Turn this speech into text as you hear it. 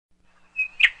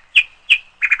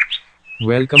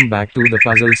Welcome back to the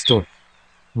puzzle store.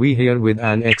 We here with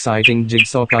an exciting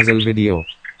jigsaw puzzle video.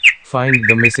 Find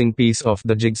the missing piece of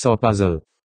the jigsaw puzzle.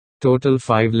 Total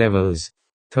 5 levels.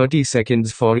 30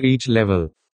 seconds for each level.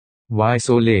 Why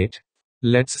so late?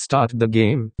 Let's start the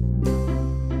game.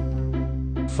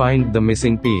 Find the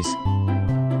missing piece.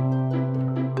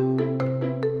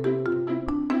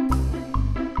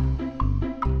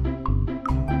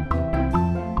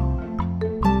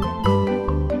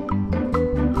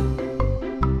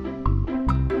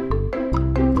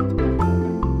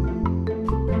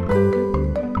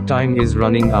 Time is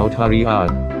running out, hurry up.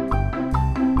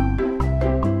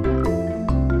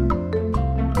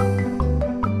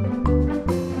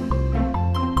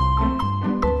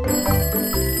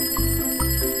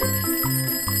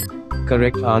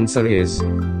 Correct answer is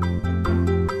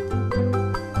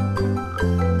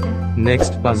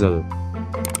next puzzle.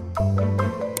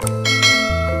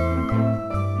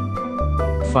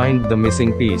 Find the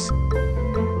missing piece.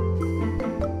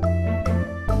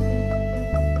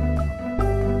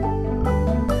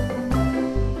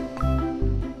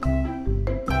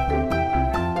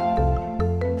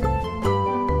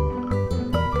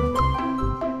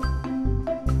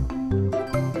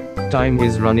 Time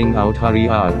is running out, hurry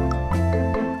up.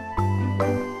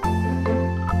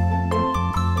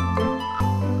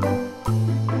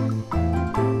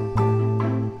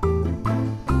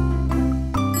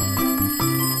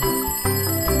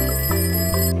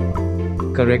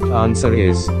 Correct answer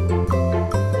is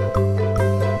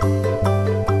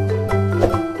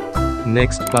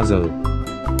next puzzle.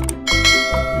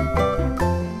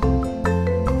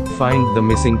 Find the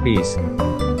missing piece.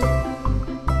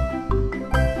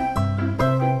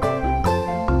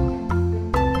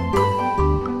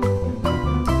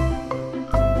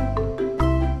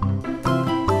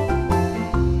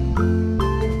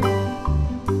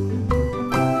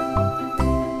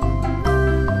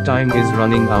 Time is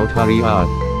running out, hurry up.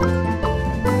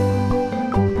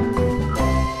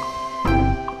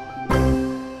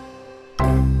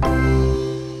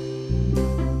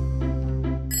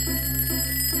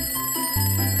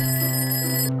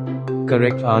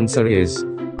 Correct answer is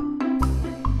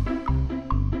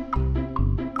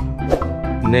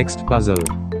next puzzle.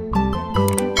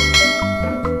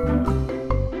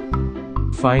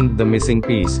 Find the missing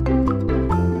piece.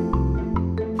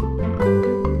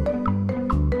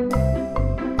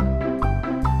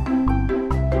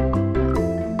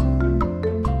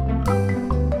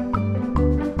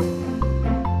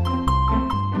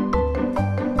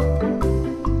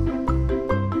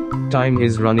 Time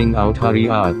is running out, hurry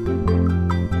up.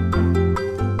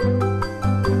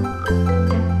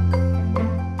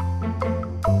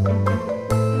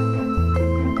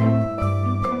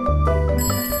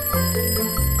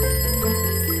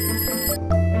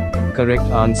 Correct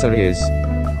answer is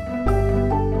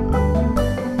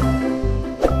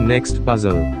next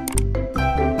puzzle.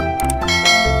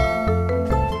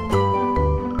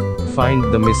 Find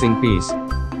the missing piece.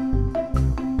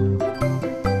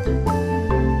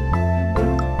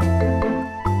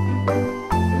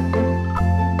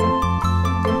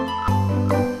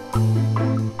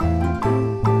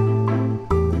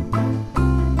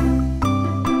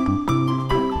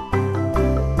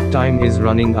 Time is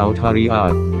running out, hurry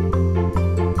up.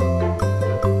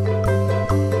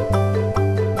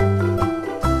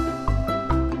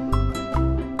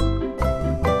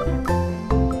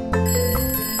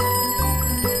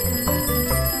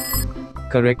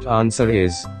 Correct answer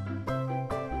is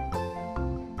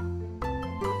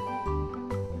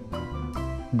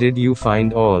did you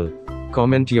find all?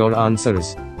 Comment your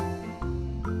answers.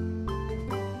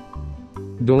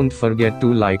 Don't forget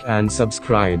to like and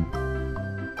subscribe.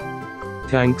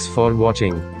 Thanks for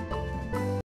watching.